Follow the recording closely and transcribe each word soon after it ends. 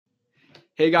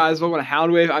Hey guys, welcome to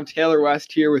Houndwave. I'm Taylor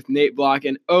West here with Nate Block,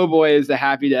 and oh boy, is the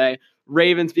happy day.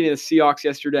 Ravens beating the Seahawks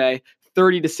yesterday,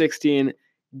 30-16,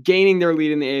 gaining their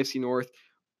lead in the AFC North.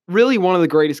 Really one of the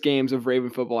greatest games of Raven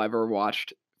football I've ever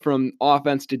watched, from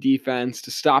offense to defense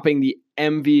to stopping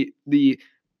the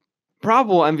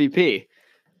probable MVP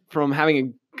from having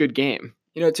a good game.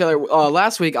 You know, Taylor,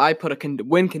 last week I put a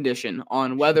win condition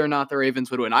on whether or not the Ravens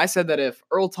would win. I said that if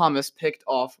Earl Thomas picked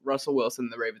off Russell Wilson,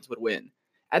 the Ravens would win.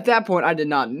 At that point, I did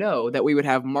not know that we would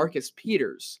have Marcus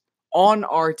Peters on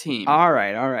our team. All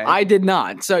right. I did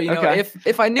not. So, Okay.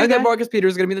 if I knew that Marcus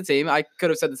Peters was going to be the team, I could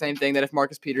have said the same thing, that if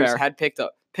Marcus Peters had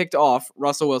picked off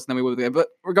Russell Wilson, then we would have. But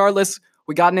regardless,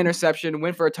 we got an interception,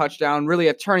 went for a touchdown, really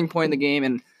a turning point in the game,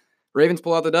 and Ravens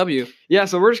pull out the W. Yeah,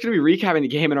 so we're just going to be recapping the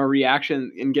game and our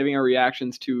reaction and giving our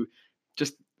reactions to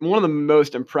just one of the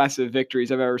most impressive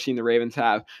victories I've ever seen the Ravens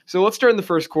have. So let's start in the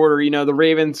first quarter. The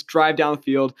Ravens drive down the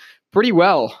field pretty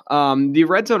well. The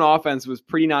red zone offense was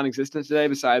pretty non-existent today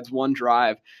besides one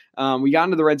drive. We got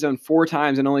into the red zone 4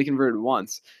 times and only converted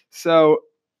once. So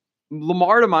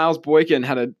Lamar to Miles Boykin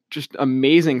had a just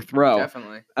amazing throw.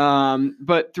 Definitely.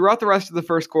 But throughout the rest of the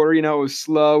first quarter, it was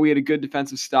slow. We had a good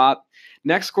defensive stop.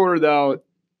 Next quarter, though,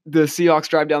 the Seahawks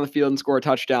drive down the field and score a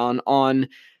touchdown on,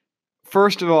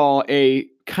 first of all, a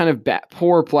kind of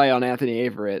poor play on Anthony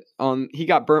Averett. He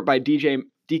got burnt by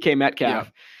DK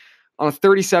Metcalf on a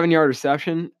 37-yard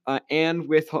reception, and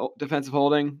with defensive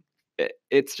holding.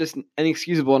 It's just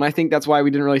inexcusable, and I think that's why we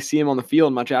didn't really see him on the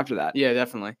field much after that. Yeah,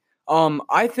 definitely.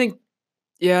 I think,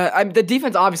 the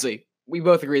defense, obviously, we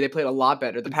both agree they played a lot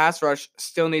better. The pass rush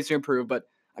still needs to improve, but,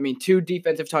 2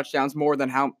 defensive touchdowns more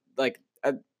than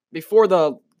before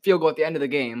the field goal at the end of the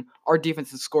game, our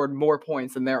defense has scored more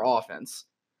points than their offense,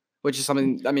 which is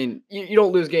something, you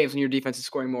don't lose games when your defense is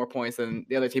scoring more points than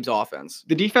the other team's offense.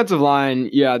 The defensive line,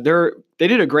 they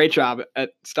did a great job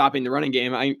at stopping the running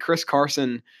game. Chris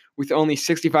Carson, with only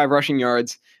 65 rushing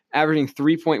yards, averaging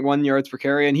 3.1 yards per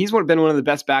carry, and he's been one of the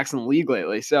best backs in the league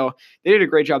lately. So they did a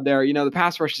great job there. The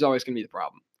pass rush is always going to be the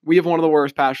problem. We have one of the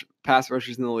worst pass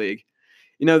rushers in the league.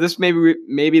 This may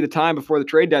be the time before the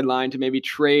trade deadline to maybe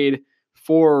trade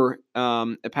for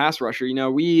a pass rusher.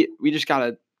 We just got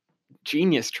a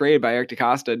genius trade by Eric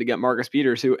DeCosta to get Marcus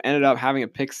Peters, who ended up having a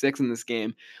pick 6 in this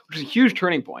game, which is a huge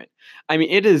turning point.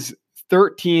 It is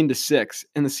 13-6,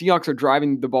 and the Seahawks are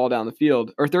driving the ball down the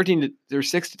field, or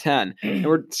 6-10, and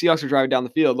Seahawks are driving down the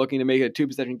field looking to make it a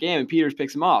 2-possession game, and Peters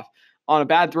picks him off on a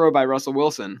bad throw by Russell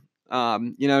Wilson.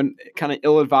 Kind of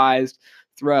ill-advised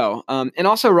throw. And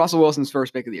also Russell Wilson's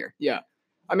first pick of the year. Yeah.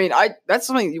 That's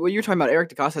something, what you're talking about, Eric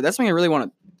DeCosta, that's something I really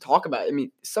want to talk about.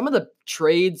 Some of the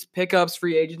trades, pickups,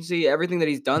 free agency, everything that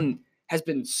he's done has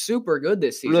been super good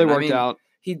this season. Really worked out.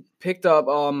 He picked up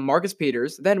Marcus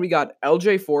Peters. Then we got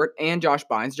LJ Fort and Josh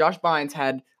Bynes. Josh Bynes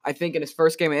had, I think, in his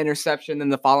first game, an interception. Then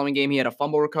the following game, he had a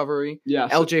fumble recovery. Yeah.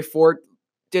 LJ Fort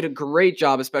did a great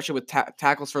job, especially with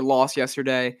tackles for loss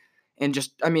yesterday. And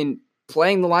just,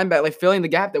 playing the linebacker, filling the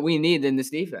gap that we need in this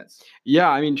defense.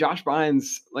 Yeah, Josh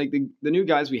Bynes, the new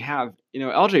guys we have,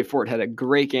 LJ Fort had a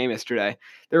great game yesterday.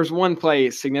 There was one play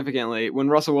significantly when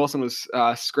Russell Wilson was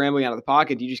scrambling out of the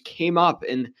pocket. He just came up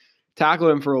and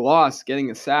tackled him for a loss,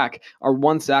 getting a sack, our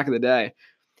one sack of the day.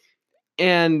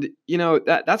 And,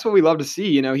 that's what we love to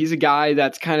see. He's a guy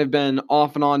that's kind of been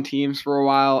off and on teams for a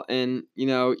while, and,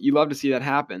 you love to see that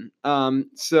happen.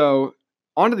 So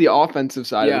onto the offensive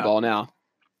side of the ball now.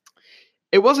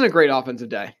 It wasn't a great offensive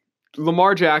day.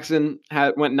 Lamar Jackson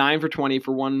went 9 for 20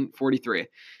 for 143.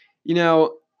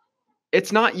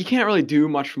 It's not, you can't really do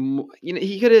much more.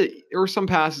 There were some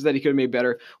passes that he could have made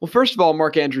better. Well, first of all,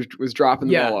 Mark Andrews was dropping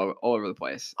the ball all over the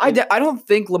place. I don't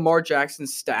think Lamar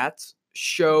Jackson's stats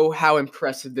show how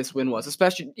impressive this win was,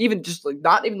 especially even just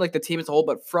not even the team as a whole,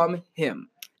 but from him.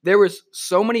 There was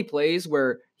so many plays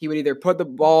where he would either put the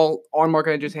ball on Mark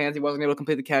Andrews' hands, he wasn't able to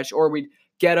complete the catch, or we'd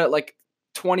get a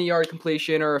 20-yard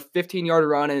completion or a 15-yard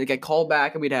run and it'd get called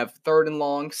back, and we'd have 3rd and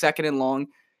long, 2nd and long.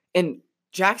 And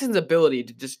Jackson's ability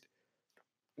to just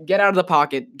get out of the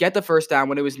pocket, get the first down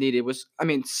when it was needed was,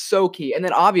 so key. And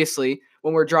then obviously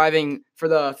when we're driving for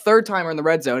the 3rd time in the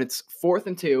red zone, it's 4th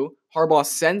and 2. Harbaugh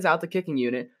sends out the kicking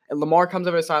unit, and Lamar comes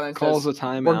over the sideline and calls says, a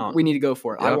timeout. We need to go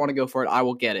for it. Yep. I want to go for it. I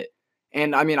will get it.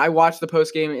 And, I watched the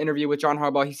post-game interview with John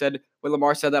Harbaugh. He said, when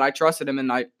Lamar said that, I trusted him, and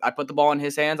I put the ball in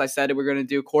his hands. I said we're going to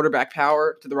do quarterback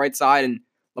power to the right side, and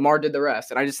Lamar did the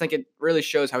rest. And I just think it really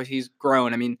shows how he's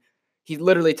grown. He's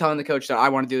literally telling the coach that I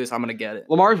want to do this, I'm going to get it.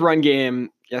 Lamar's run game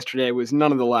yesterday was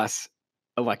none of the less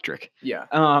electric. Yeah.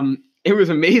 It was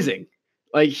amazing.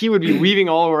 Like, he would be weaving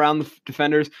all around the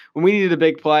defenders. When we needed a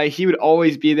big play, he would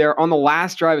always be there. On the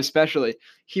last drive especially,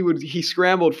 he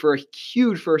scrambled for a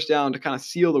huge first down to kind of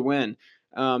seal the win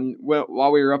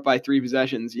while we were up by 3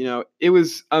 possessions. It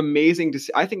was amazing to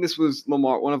see. I think this was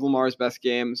one of Lamar's best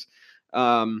games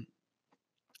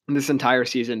this entire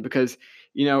season because,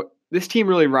 this team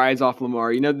really rides off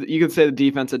Lamar. You could say the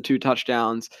defense had 2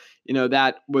 touchdowns.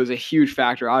 That was a huge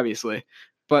factor, obviously.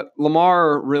 But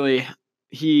Lamar really –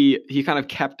 he kind of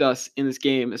kept us in this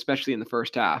game, especially in the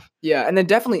first half. Yeah, and then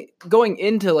definitely going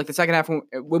into like the second half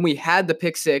when we had the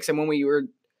pick 6 and when we were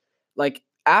like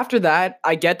after that,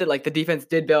 I get that like the defense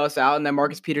did bail us out and then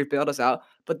Marcus Peters bailed us out.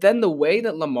 But then the way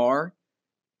that Lamar,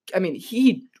 I mean,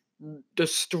 he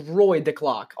destroyed the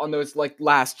clock on those like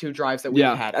last 2 drives that we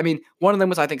had. I mean, one of them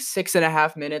was I think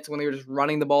 6.5 minutes when they were just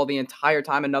running the ball the entire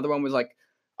time. Another one was like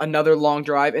another long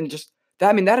drive and just.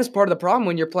 That is part of the problem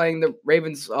when you're playing the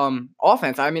Ravens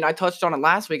offense. I mean, I touched on it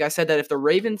last week. I said that if the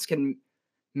Ravens can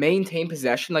maintain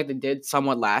possession like they did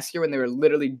somewhat last year when they were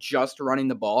literally just running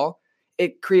the ball,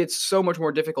 it creates so much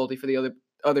more difficulty for the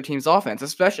other team's offense,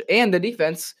 especially and the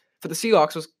defense for the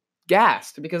Seahawks was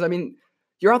gassed because I mean,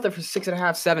 you're out there for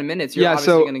 6.5, 7 minutes. You're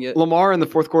obviously going to get Lamar in the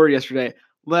fourth quarter yesterday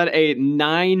led a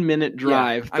 9-minute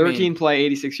drive, 13 play,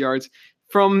 86 yards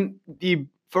from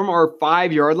our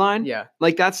 5-yard line. Yeah,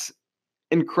 like that's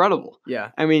incredible.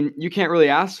 Yeah. I mean, you can't really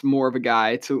ask more of a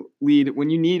guy to lead when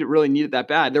you really need it that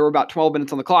bad. There were about 12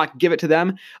 minutes on the clock. Give it to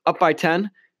them. Up by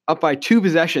 10, up by 2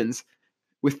 possessions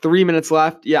with 3 minutes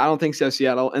left. Yeah, I don't think so,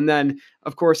 Seattle. And then,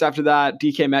 of course, after that,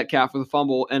 DK Metcalf with a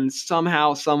fumble. And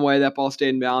somehow, some way, that ball stayed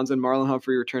in bounds and Marlon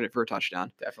Humphrey returned it for a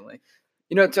touchdown. Definitely.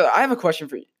 So I have a question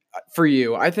for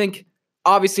you. I think,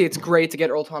 obviously, it's great to get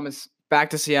Earl Thomas back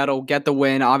to Seattle, get the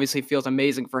win. Obviously, feels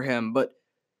amazing for him. But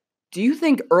do you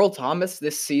think Earl Thomas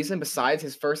this season, besides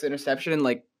his first interception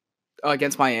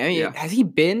against Miami, has he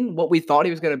been what we thought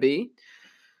he was going to be?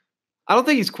 I don't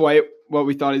think he's quite what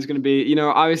we thought he was going to be.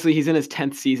 Obviously he's in his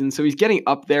 10th season, so he's getting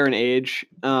up there in age.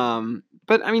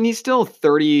 But I mean, he's still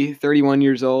 30, 31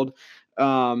 years old.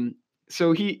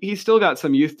 So he's still got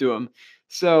some youth to him.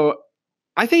 So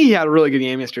I think he had a really good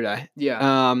game yesterday.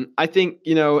 Yeah. I think,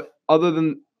 other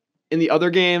than in the other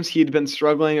games, he'd been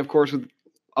struggling, of course, with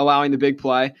allowing the big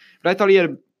play. But I thought he had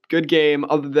a good game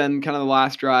other than kind of the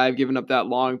last drive, giving up that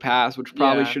long pass, which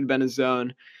probably should have been his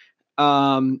zone. He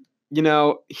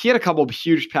had a couple of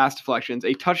huge pass deflections,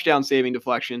 a touchdown-saving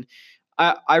deflection.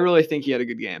 I really think he had a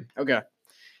good game. Okay.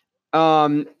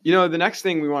 The next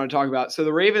thing we want to talk about. So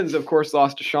the Ravens, of course,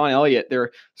 lost to Sean Elliott,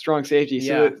 their strong safety.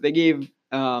 So they gave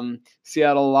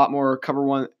Seattle a lot more cover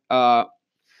 1,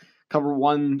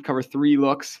 cover 3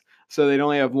 looks. So they'd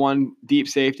only have one deep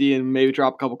safety and maybe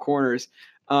drop a couple corners.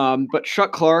 But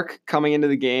Chuck Clark coming into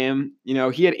the game,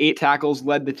 he had 8 tackles,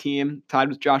 led the team, tied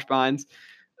with Josh Bynes.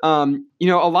 A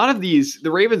lot of the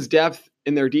Ravens' depth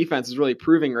in their defense is really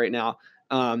proving right now.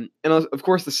 And of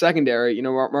course, the secondary,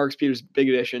 Marcus Peters, big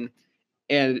addition.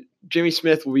 And Jimmy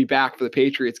Smith will be back for the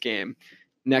Patriots game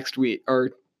next week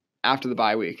or after the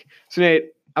bye week. So, Nate,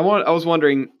 I was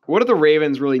wondering, what do the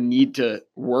Ravens really need to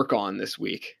work on this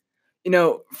week?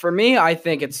 For me, I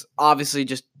think it's obviously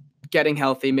just getting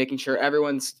healthy, making sure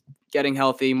everyone's getting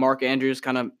healthy. Mark Andrews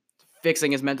kind of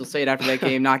fixing his mental state after that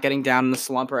game, not getting down in the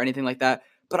slump or anything like that.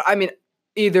 But I mean,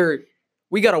 either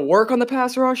we got to work on the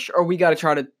pass rush or we got to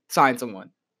try to sign someone.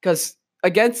 Because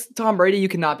against Tom Brady, you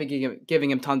cannot be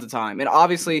giving him tons of time. And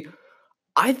obviously,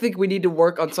 I think we need to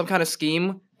work on some kind of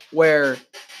scheme where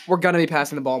we're going to be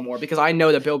passing the ball more. Because I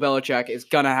know that Bill Belichick is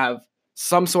going to have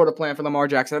some sort of plan for Lamar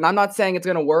Jackson. And I'm not saying it's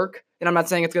going to work. And I'm not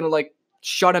saying it's going to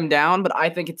shut him down. But I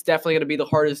think it's definitely going to be the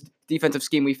hardest defensive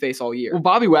scheme we face all year. Well,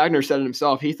 Bobby Wagner said it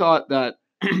himself. He thought that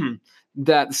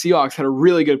that the Seahawks had a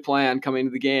really good plan coming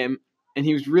into the game. And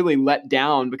he was really let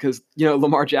down because,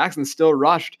 Lamar Jackson still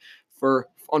rushed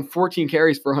on 14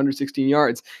 carries for 116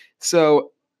 yards.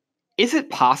 So is it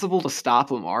possible to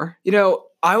stop Lamar?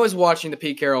 I was watching the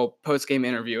Pete Carroll post-game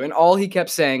interview, and all he kept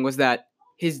saying was that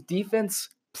his defense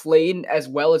played as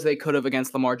well as they could have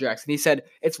against Lamar Jackson. He said,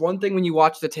 it's one thing when you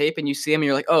watch the tape and you see him and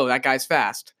you're like, oh, that guy's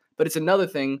fast. But it's another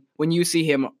thing when you see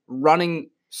him running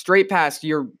straight past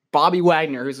your Bobby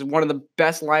Wagner, who's one of the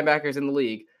best linebackers in the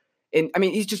league. And, I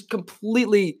mean, he's just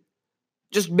completely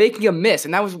just making a miss.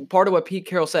 And that was part of what Pete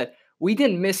Carroll said. We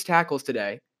didn't miss tackles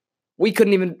today. We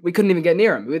couldn't even get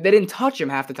near him. They didn't touch him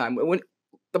half the time.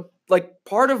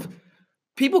 Part of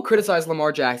people criticize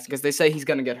Lamar Jackson because they say he's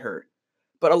going to get hurt.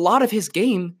 But a lot of his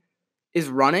game is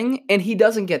running, and he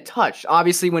doesn't get touched.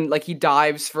 Obviously, when he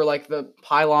dives for the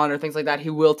pylon or things like that, he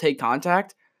will take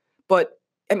contact. But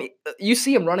I mean, you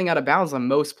see him running out of bounds on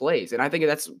most plays, and I think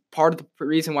that's part of the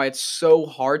reason why it's so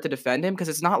hard to defend him because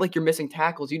it's not like you're missing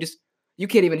tackles. You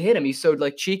can't even hit him. He's so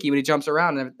like cheeky when he jumps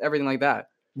around and everything like that.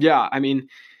 Yeah, I mean,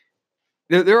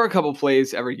 there are a couple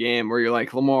plays every game where you're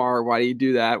like, Lamar, why do you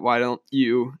do that? Why don't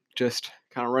you just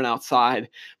kind of run outside?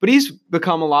 But he's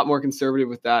become a lot more conservative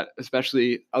with that,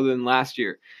 especially other than last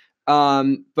year.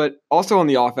 But also on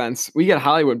the offense, we get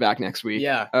Hollywood back next week.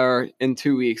 Yeah. Or in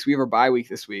 2 weeks. We have our bye week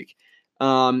this week. That's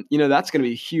going to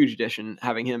be a huge addition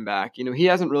having him back. He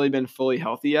hasn't really been fully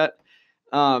healthy yet.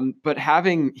 But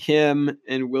having him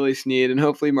and Willie Snead and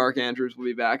hopefully Mark Andrews will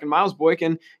be back. And Miles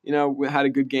Boykin, had a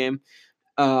good game.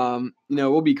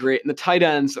 Will be great. And the tight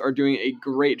ends are doing a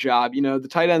great job. The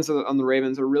tight ends on the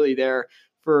Ravens are really there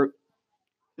for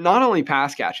not only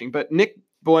pass catching, but Nick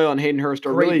Boyle and Hayden Hurst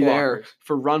are really there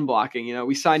for run blocking.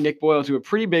 We signed Nick Boyle to a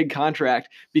pretty big contract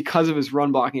because of his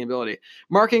run blocking ability.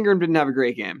 Mark Ingram didn't have a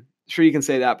great game. Sure, you can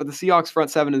say that, but the Seahawks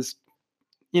front seven is,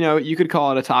 you could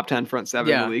call it a top 10 front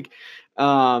seven in the league.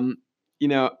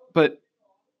 But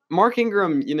Mark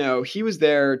Ingram, he was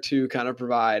there to kind of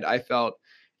provide, I felt,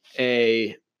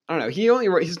 his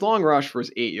long rush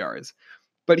was 8 yards,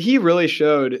 but he really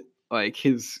showed like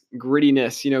his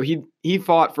grittiness. He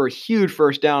fought for a huge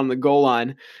first down on the goal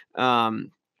line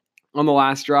on the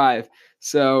last drive.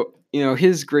 So,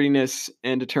 his grittiness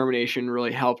and determination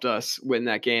really helped us win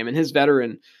that game, and his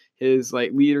veteran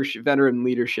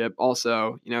leadership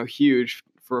also, huge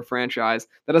for a franchise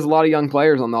that has a lot of young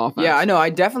players on the offense. Yeah, I know. I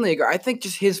definitely agree. I think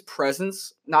just his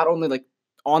presence, not only like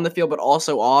on the field, but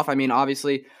also off. I mean,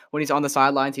 obviously, when he's on the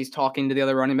sidelines, he's talking to the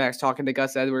other running backs, talking to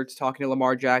Gus Edwards, talking to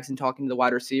Lamar Jackson, talking to the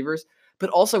wide receivers.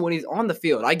 But also when he's on the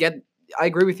field, I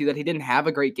agree with you that he didn't have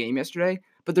a great game yesterday,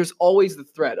 but there's always the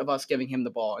threat of us giving him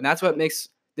the ball. And that's what makes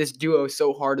this duo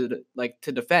so hard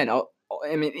to defend. I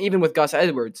mean, even with Gus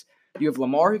Edwards, you have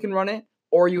Lamar who can run it,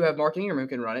 or you have Mark Ingram who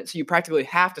can run it. So you practically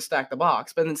have to stack the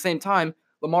box. But at the same time,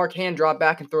 Lamar can drop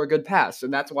back and throw a good pass.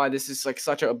 And that's why this is like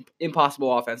such an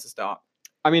impossible offense to stop.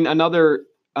 I mean, another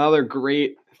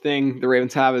great thing the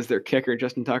Ravens have is their kicker,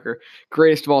 Justin Tucker.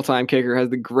 Greatest of all time kicker, has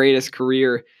the greatest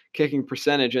career kicking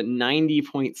percentage at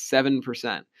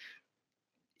 90.7%.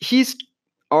 He's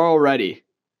already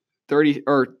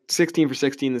 16 for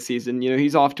 16 this season.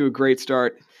 He's off to a great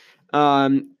start.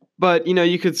 But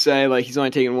you could say like he's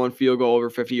only taken one field goal over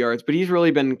 50 yards, but he's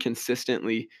really been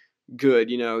consistently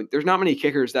good. There's not many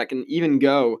kickers that can even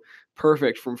go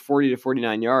perfect from 40 to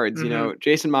 49 yards. Mm-hmm.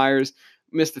 Jason Myers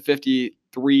missed the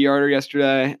 53-yarder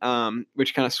yesterday,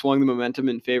 which kind of swung the momentum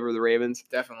in favor of the Ravens.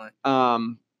 Definitely.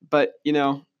 But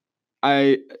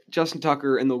Justin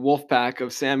Tucker and the Wolfpack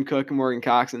of Sam Cook and Morgan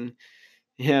Cox and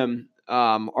him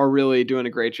are really doing a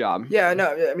great job. Yeah,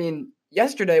 no, I mean,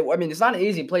 yesterday, it's not an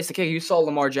easy place to kick. You saw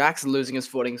Lamar Jackson losing his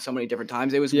footing so many different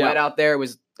times. It was wet out there.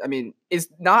 It's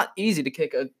not easy to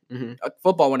kick a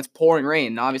football when it's pouring rain.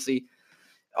 And obviously,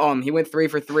 he went 3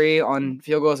 for 3 on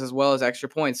field goals as well as extra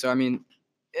points. So,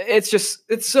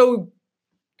 it's so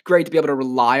great to be able to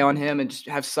rely on him and just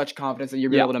have such confidence that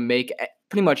you'll be able to make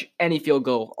pretty much any field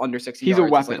goal under 60 yards. He's a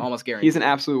weapon. Like almost guaranteed. He's an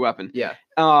absolute weapon. Yeah.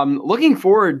 Looking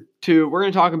forward to, we're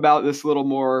going to talk about this a little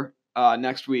more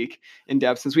next week in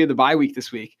depth since we had the bye week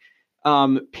this week.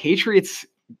 Patriots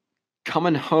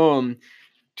coming home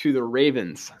to the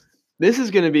Ravens. This is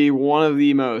going to be one of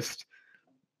the most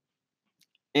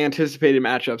anticipated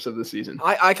matchups of the season.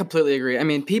 I completely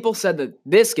agree. People said that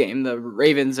this game, the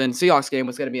Ravens and Seahawks game,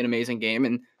 was going to be an amazing game.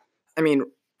 And, the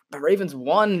Ravens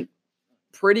won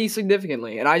pretty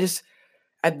significantly. And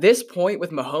at this point,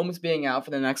 with Mahomes being out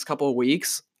for the next couple of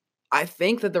weeks, I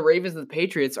think that the Ravens and the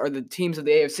Patriots are the teams of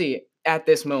the AFC at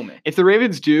this moment. If the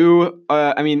Ravens do,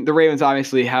 the Ravens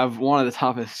obviously have one of the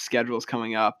toughest schedules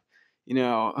coming up.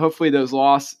 Hopefully that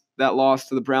loss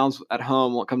to the Browns at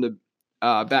home won't come to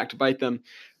back to bite them.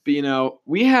 But,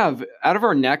 we have, out of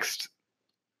our next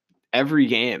every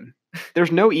game,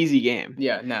 there's no easy game.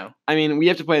 Yeah, no. We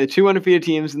have to play the 2 undefeated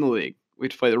teams in the league. We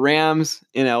have to play the Rams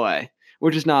in LA,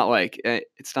 which is not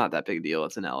it's not that big a deal.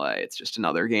 It's in LA. It's just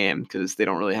another game because they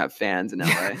don't really have fans in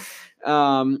LA.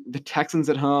 The Texans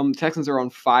at home. The Texans are on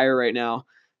fire right now.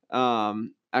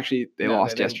 Actually, they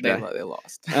lost yesterday. They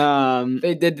lost.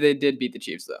 They did beat the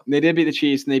Chiefs, though. They did beat the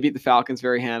Chiefs, and they beat the Falcons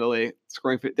very handily.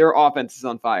 Their offense is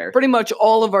on fire. Pretty much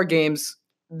all of our games,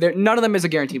 none of them is a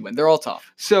guaranteed win. They're all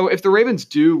tough. So if the Ravens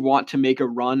do want to make a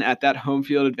run at that home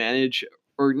field advantage,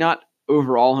 or not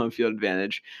overall home field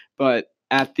advantage, but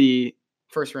at the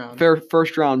first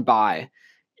round bye,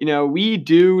 we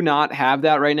do not have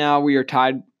that right now. We are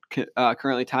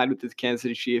currently tied with the Kansas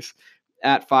City Chiefs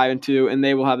at 5-2, and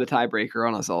they will have the tiebreaker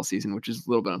on us all season, which is a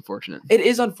little bit unfortunate. It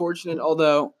is unfortunate,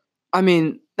 although, I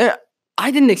I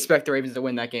didn't expect the Ravens to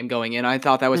win that game going in. I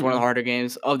thought that was one of the Mm-mm. harder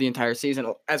games of the entire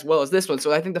season, as well as this one.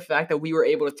 So I think the fact that we were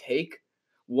able to take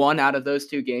one out of those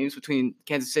two games between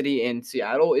Kansas City and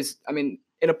Seattle is, I mean,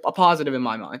 a positive in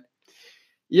my mind.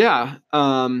 Yeah.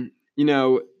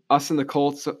 Us and the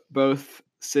Colts both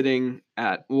sitting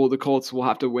at, well, the Colts will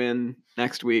have to win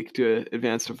next week to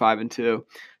advance to 5-2.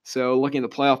 So looking at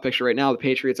the playoff picture right now, the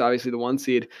Patriots obviously the 1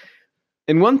 seed.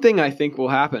 And one thing I think will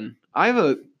happen, I have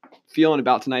a feeling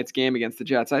about tonight's game against the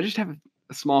Jets. I just have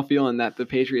a small feeling that the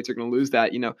Patriots are going to lose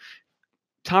that.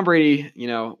 Tom Brady,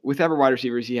 with whatever wide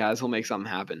receivers he has, he'll make something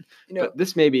happen. But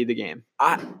this may be the game.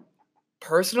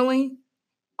 Personally,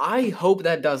 I hope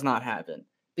that does not happen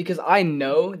because I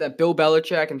know that Bill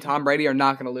Belichick and Tom Brady are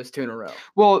not going to lose 2 in a row.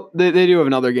 Well, they do have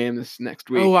another game this next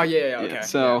week. Oh, yeah, okay.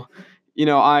 So,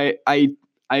 I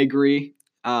agree.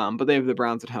 But they have the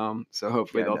Browns at home, so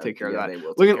hopefully they'll take care of that.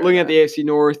 Looking at the AFC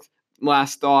North,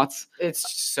 last thoughts.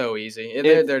 It's so easy.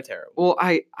 They're terrible. Well,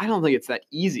 I don't think it's that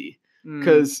easy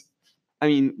because,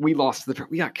 we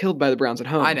got killed by the Browns at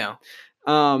home. I know.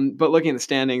 But looking at the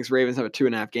standings, Ravens have a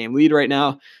 2.5 game lead right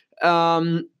now.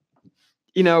 Probably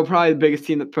the biggest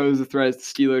team that poses a threat is the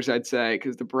Steelers, I'd say,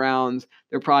 because the Browns,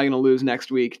 they're probably going to lose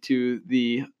next week to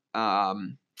the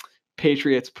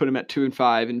Patriots, put them at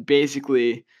 2-5, and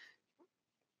basically,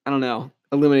 I don't know,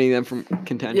 eliminating them from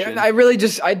contention. Yeah,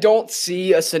 I don't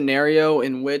see a scenario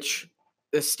in which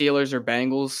the Steelers or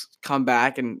Bengals come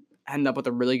back and end up with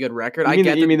a really good record.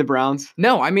 You mean the Browns?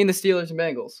 No, I mean the Steelers and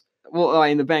Bengals. Well,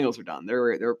 the Bengals are done.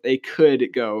 They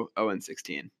could go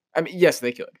 0-16. Yes,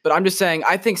 they could. But I'm just saying,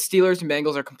 I think Steelers and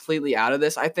Bengals are completely out of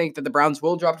this. I think that the Browns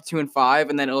will drop to 2-5,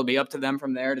 and then it'll be up to them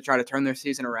from there to try to turn their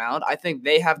season around. I think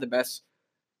they have the best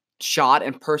shot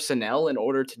and personnel in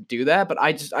order to do that. But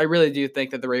I really do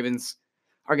think that the Ravens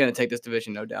are going to take this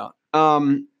division, no doubt.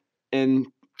 And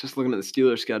just looking at the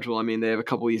Steelers schedule, they have a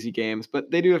couple easy games, but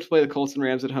they do have to play the Colts and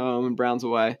Rams at home and Browns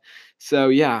away. So,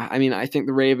 yeah, I think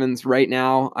the Ravens right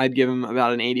now, I'd give them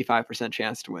about an 85%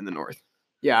 chance to win the North.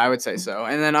 Yeah, I would say so.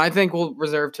 And then I think we'll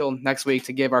reserve till next week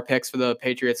to give our picks for the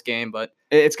Patriots game. But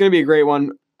it's going to be a great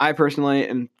one. I personally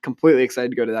am completely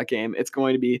excited to go to that game. It's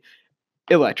going to be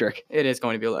electric. It is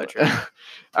going to be electric.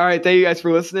 All right. Thank you guys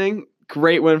for listening.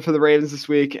 Great win for the Ravens this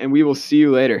week, and we will see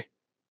you later.